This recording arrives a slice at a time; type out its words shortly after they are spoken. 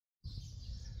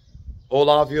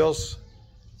Hola viewers,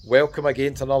 welcome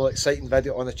again to another exciting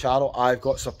video on the channel. I've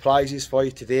got surprises for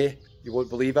you today, you won't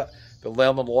believe it. Been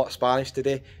learning a lot of Spanish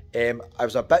today. I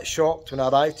was a bit shocked when I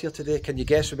arrived here today. Can you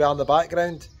guess what we are in the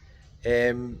background?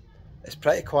 It's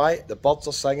pretty quiet, the birds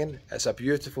are singing, it's a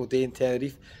beautiful day in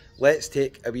Tenerife. Let's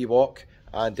take a wee walk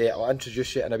and I'll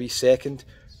introduce you in a wee second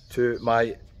to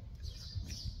my...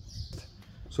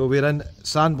 So we're in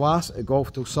San Blas at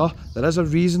Golf del Sur. There is a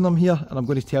reason I'm here and I'm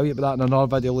going to tell you about that in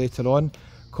another video later on.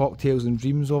 Cocktails and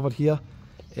Dreams over here.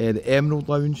 The Emerald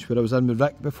Lounge where I was in with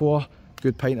Rick before.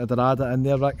 Good pint of Dorada in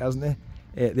there, Rick, isn't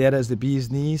he? There is the Bee's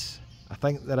Knees. I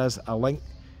think there is a link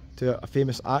to a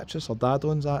famous actress, her dad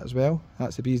owns that as well.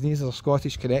 That's the Bee's Knees, there's a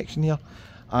Scottish connection here.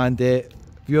 And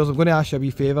viewers, I'm going to ask you a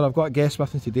wee favour. I've got a guest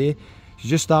with me today.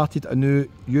 She's just started a new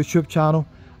YouTube channel.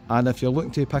 And if you're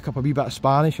looking to pick up a wee bit of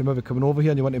Spanish, you're maybe coming over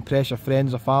here and you want to impress your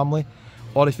friends or family,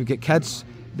 or if you've got kids,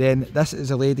 then this is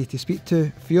a lady to speak to.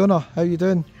 Fiona, how are you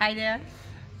doing? Hi there.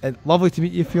 And lovely to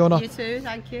meet you, Fiona. You too,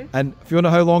 thank you. And Fiona,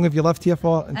 how long have you lived here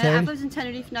for in Tenerife? I've lived in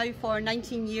Tenerife now for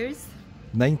 19 years.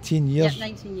 19 years? Yeah,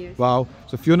 19 years. Wow.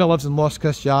 So Fiona lives in Los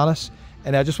Cristianos,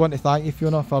 and I just want to thank you,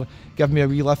 Fiona, for giving me a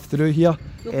wee lift through here.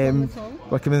 No problem at all.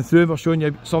 We're coming through, we're showing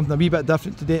you something a wee bit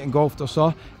different today in Golf del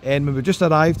Sur. And when we just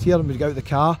arrived here and we got out of the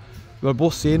car, we were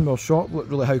both saying we were shocked at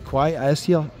really how quiet it is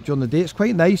here during the day. It's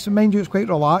quite nice, and mind you, it's quite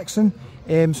relaxing.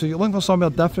 So you're looking for somewhere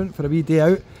different for a wee day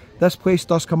out. This place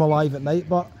does come alive at night,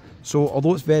 but so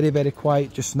although it's very, very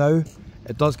quiet just now,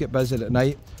 it does get busy at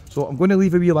night. So I'm going to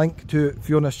leave a wee link to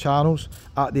Fiona's channels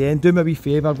at the end. Do me a wee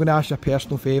favour, I'm going to ask you a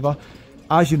personal favour.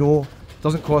 As you know, it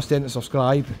doesn't cost anything to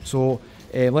subscribe, so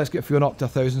let's get Fiona up to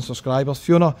 1,000 subscribers.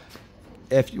 Fiona,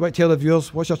 if you want to tell the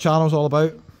viewers what's your channel's all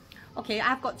about. Okay,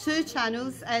 I've got two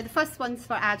channels. The first one's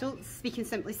for adults, speaking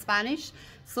simply Spanish.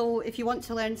 So if you want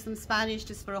to learn some Spanish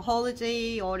just for a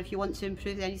holiday, or if you want to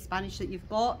improve any Spanish that you've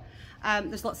got,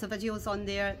 there's lots of videos on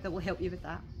there that will help you with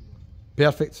that.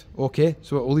 Perfect. Okay,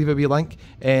 so we'll leave a wee link.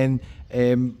 And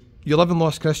you live in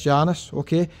Los Cristianos,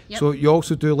 okay? Yep. So you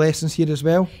also do lessons here as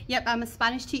well? Yep, I'm a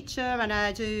Spanish teacher and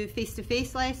I do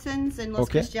face-to-face lessons in Los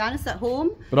Cristianos at home.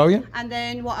 Brilliant. And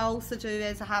then what I also do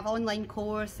is I have an online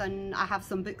course and I have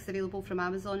some books available from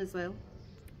Amazon as well.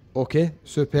 Okay,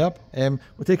 superb.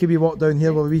 We'll take a wee walk down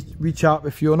here, we'll wee chat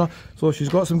with Fiona. So she's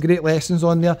got some great lessons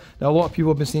on there. Now a lot of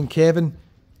people have been saying, Kevin,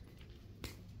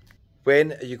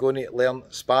 when are you going to learn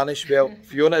Spanish? Well,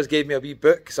 Fiona has gave me a wee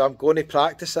book, so I'm going to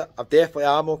practice it. I definitely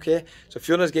am, okay? So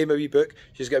Fiona's gave me a wee book.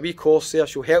 She's got a wee course there.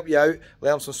 She'll help you out,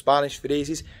 learn some Spanish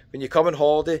phrases. When you come on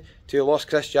holiday to Los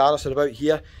Cristianos or about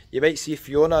here, you might see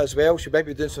Fiona as well. She might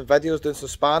be doing some videos, doing some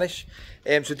Spanish.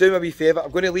 So do me a wee favour.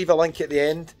 I'm going to leave a link at the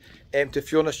end to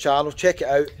Fiona's channel. Check it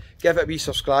out. Give it a wee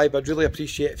subscribe. I'd really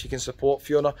appreciate if you can support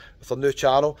Fiona with her new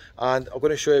channel. And I'm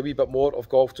going to show you a wee bit more of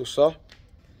Golf del Sur.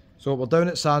 So we're down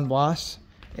at San Blas.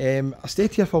 I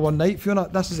stayed here for one night. Fiona,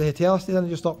 this is the hotel I stayed in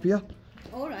just up here.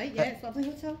 Alright, yeah, it's a lovely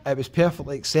hotel. It was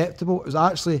perfectly acceptable. It was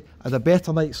actually, I had a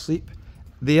better night's sleep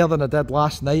there than I did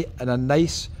last night in a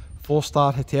nice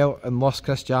 4-star hotel in Los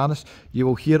Cristianos. You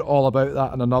will hear all about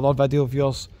that in another video of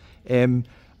yours. I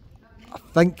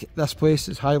think this place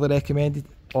is highly recommended.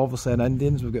 Obviously in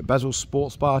Indians, we've got Bizzle's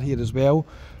Sports Bar here as well.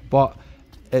 But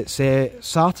it's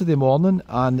Saturday morning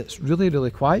and it's really,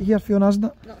 really quiet here, Fiona, isn't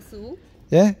it? Not so.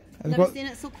 Yeah. Never seen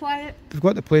it so quiet. We've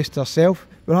got the place to ourselves.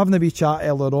 We were having a wee chat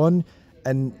earlier on,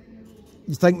 and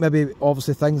you think maybe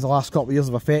obviously things the last couple of years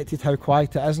have affected how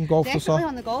quiet it is in Golf del Sur? Definitely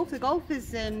on the golf. The golf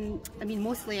is, I mean,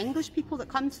 mostly English people that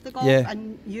come to the golf,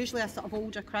 and usually a sort of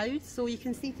older crowd. So you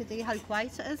can see today how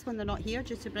quiet it is when they're not here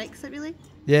due to Brexit, really.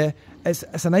 Yeah,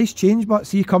 it's a nice change, but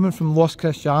see, coming from Los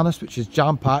Cristianos, which is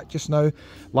jam-packed just now,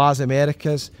 Las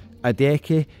Americas,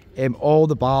 Adeke, all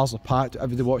the bars are packed.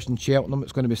 Everybody watching Cheltenham,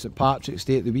 it's going to be St Patrick's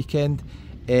Day at the weekend.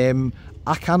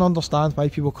 I can understand why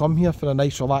people come here for a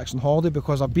nice relaxing holiday,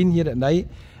 because I've been here at night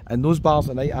and those bars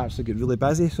at night actually get really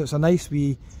busy, so it's a nice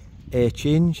wee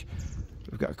change.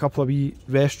 We've got a couple of wee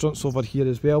restaurants over here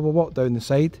as well. We'll walk down the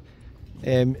side.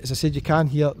 As I said, you can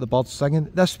hear the birds singing.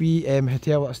 This wee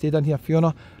hotel that I stayed in here,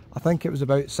 Fiona, I think it was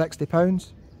about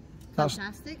 £60.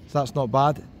 Fantastic. So that's not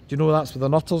bad. Do you know that's where the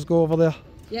nutters go over there?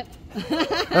 Yep.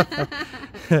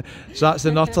 So that's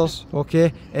the nutters,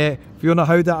 okay. Fiona,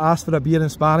 how do I ask for a beer in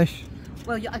Spanish?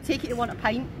 Well, I take it you want a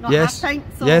pint, not half pint,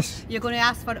 so you're going to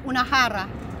ask for una jarra.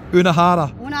 Una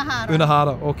jarra. Una jarra. Una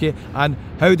jarra, okay. And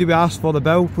how do we ask for the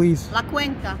bill, please? La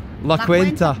cuenta. La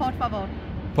cuenta. Por favor.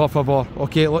 Por favor.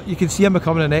 Okay, look, you can see I'm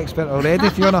becoming an expert already,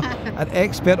 Fiona. An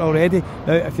expert already.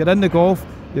 Now, if you're in the golf,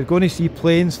 you're going to see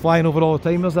planes flying over all the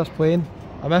time. There's this plane.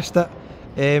 I missed it.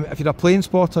 If you're a plane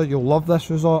spotter, you'll love this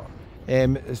resort.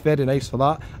 It's very nice for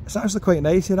that. It's actually quite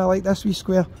nice here. I like this wee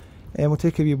square. We'll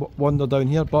take a wee wander down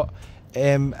here, but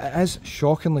it is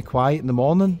shockingly quiet in the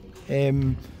morning.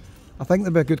 I think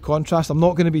there'll be a good contrast. I'm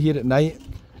not going to be here at night.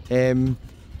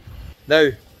 Now,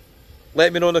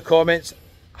 let me know in the comments,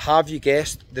 have you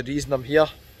guessed the reason I'm here?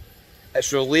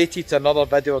 It's related to another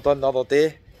video I done the other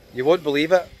day. You won't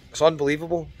believe it, it's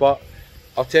unbelievable, but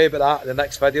I'll tell you about that in the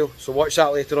next video, so watch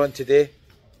that later on today.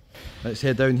 Let's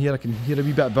head down here. I can hear a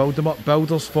wee bit of building up.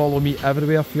 Builders follow me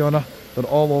everywhere, Fiona. They're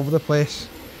all over the place.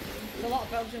 There's a lot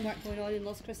of building work going on in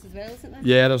Los Cris as well, isn't there?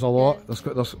 Yeah, there's a lot.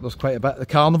 Yeah. There's quite a bit. The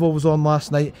carnival was on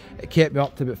last night. It kept me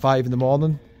up to about 5 in the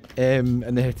morning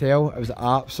in the hotel. It was an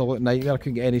absolute nightmare. I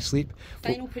couldn't get any sleep.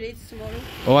 Final parade's tomorrow.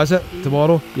 Oh, is it?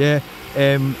 Tomorrow? Yeah.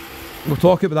 We'll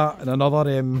talk about that in another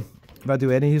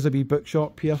video. Here's a wee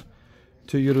bookshop here.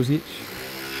 €2 each.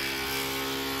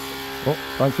 Oh,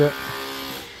 thank you.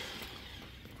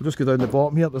 We'll just go down the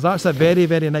bottom here. There's actually a very,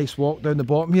 very nice walk down the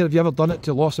bottom here. Have you ever done it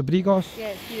to Los Abrigos? Yeah,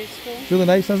 it's beautiful. It's really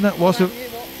nice, isn't it?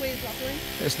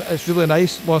 It's really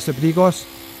nice, Los Abrigos.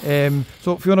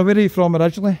 So Fiona, where are you from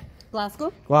originally?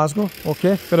 Glasgow. Glasgow,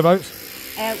 okay.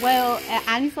 Whereabouts?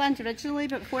 Anniesland originally,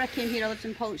 but before I came here I lived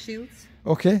in Shields.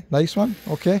 Okay, nice one,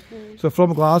 okay. So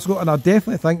from Glasgow, and I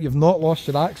definitely think you've not lost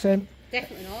your accent.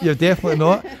 Definitely not. You've definitely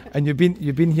not, and you've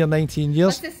been here 19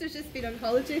 years. My sister's just been on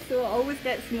holiday, so it always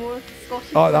gets more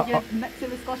Scottish. Oh, mixing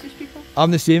with Scottish people. I'm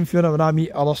the same, Fiona. When I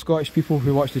meet other Scottish people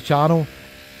who watch the channel,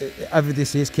 everybody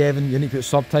says, Kevin, you need to put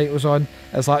subtitles on.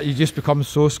 It's like you just become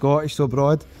so Scottish, so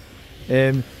broad.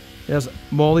 There's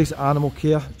Molly's Animal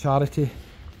Care Charity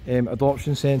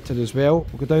Adoption Centre as well.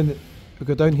 We'll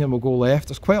go down here and we'll go left.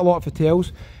 There's quite a lot of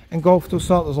hotels in Golf del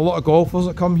Sur. There's a lot of golfers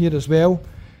that come here as well.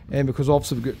 Because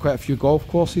obviously we've got quite a few golf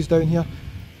courses down here. I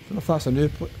don't know if that's a new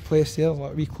place there,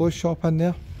 like a wee clothes shop in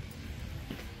there.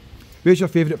 Where's your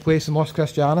favourite place in Los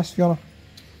Cristianos, Fiona?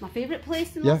 My favourite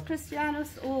place in Los Cristianos?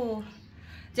 Oh,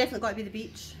 definitely got to be the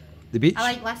beach. The beach?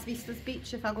 I like Las Vistas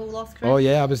Beach if I go Los Cris. Oh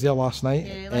yeah, I was there last night.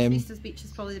 Yeah, Las Vistas Beach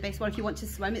is probably the best one. If you want to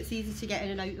swim, it's easy to get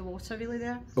in and out the water really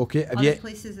there. Okay. Other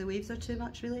places the waves are too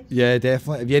much really. Yeah,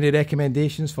 definitely. Have you any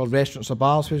recommendations for restaurants or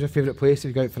bars? Where's your favourite place if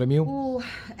you go out for a meal? Oh,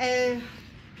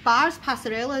 bars,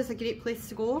 Passarella is a great place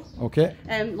to go. Okay.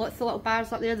 Lots of little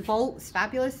bars up there. The Vault's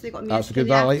fabulous. They've got music in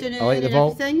the afternoon. I like the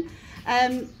Vault.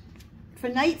 For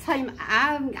night time,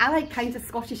 I like kind of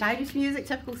Scottish Irish music,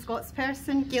 typical Scots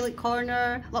person. Gaelic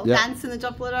Corner, little dance in the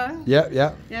Dubliner.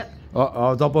 Yeah.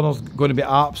 Dubliner's going to be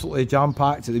absolutely jam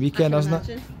packed at the weekend, isn't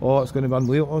it? Oh, it's going to be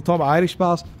unbelievable. We're talking about Irish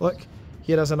bars. Look,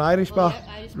 here is an Irish bar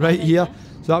right here.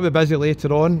 So that'll be busy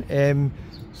later on.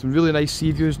 Some really nice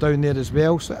sea views down there as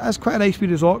well. So it's quite a nice wee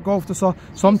resort, Golf del Sur.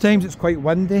 Sometimes it's quite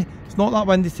windy. It's not that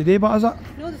windy today, but is it?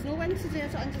 No, there's no wind today. I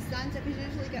don't understand it. We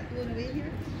usually get blown away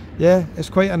here. Yeah, it's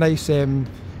quite a nice,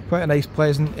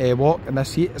 pleasant walk in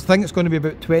this heat. I think it's going to be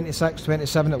about 26,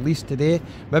 27 at least today.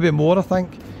 Maybe more, I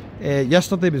think.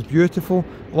 Yesterday was beautiful.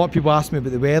 A lot of people asked me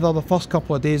about the weather. The first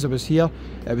couple of days I was here,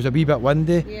 it was a wee bit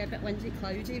windy. Yeah, a bit windy,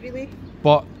 cloudy really.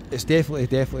 But it's definitely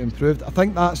improved. I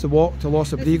think that's the walk to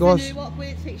Los Abrigos. This is the new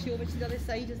walkway, it takes you over to the other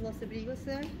side, is Los Abrigos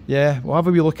there. Yeah, we'll have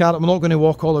a wee look at it. We're not going to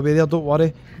walk all the way there, don't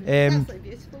worry. Absolutely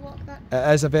beautiful walk that.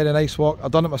 It is a very nice walk.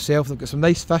 I've done it myself. They've got some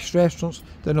nice fish restaurants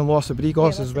down in Los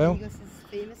Abrigos as well.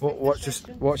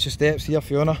 Watch your steps here,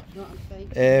 Fiona.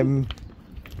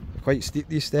 Quite steep,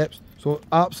 these steps. So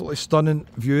absolutely stunning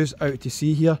views out to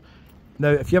sea here. Now,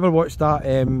 if you ever watched that,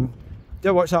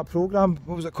 programme?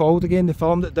 What was it called again? They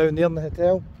filmed it down there in the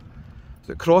hotel. Was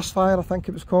it Crossfire, I think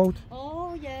it was called?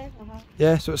 Oh yeah.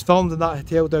 Yeah, so it's filmed in that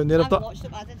hotel down there. I haven't watched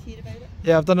it, but I did hear about it.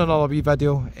 Yeah, I've done another wee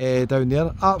video down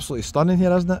there. Absolutely stunning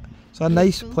here, isn't it? It's a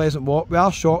nice, pleasant walk. We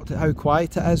are shocked at how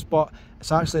quiet it is, but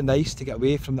it's actually nice to get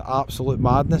away from the absolute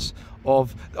madness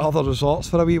of the other resorts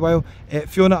for a wee while.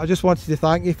 Fiona, I just wanted to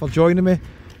thank you for joining me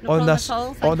on this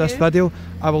video.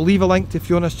 I will leave a link to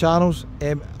Fiona's channels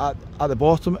at the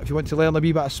bottom if you want to learn a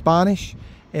wee bit of Spanish.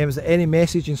 Is there any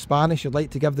message in Spanish you'd like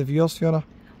to give the viewers, Fiona?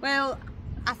 Well,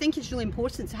 I think it's really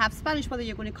important to have Spanish, whether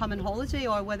you're going to come on holiday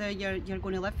or whether you're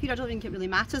going to live here. I don't think it really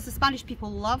matters. The Spanish people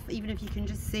love, even if you can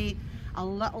just say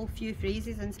a few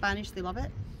phrases in Spanish, they love it.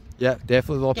 Yeah,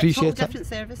 definitely, they'll appreciate it. Total different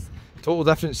service. Total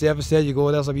different service, there you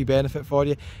go, there's a wee benefit for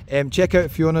you. Check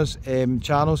out Fiona's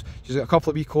channels. She's got a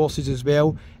couple of wee courses as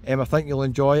well. I think you'll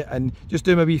enjoy it, and just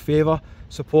do me a wee favour,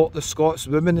 support the Scots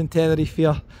women in Tenerife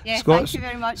here. Yeah, thank you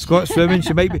very much. Scots women,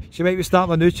 she might be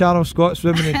starting a new channel, Scots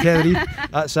women in Tenerife.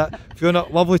 That's it. Fiona,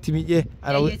 lovely to meet you.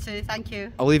 And you too, thank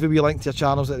you. I'll leave a wee link to your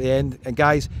channels at the end. And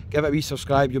guys, give it a wee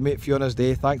subscribe, you'll make Fiona's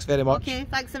day. Thanks very much. Okay,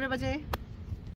 thanks everybody.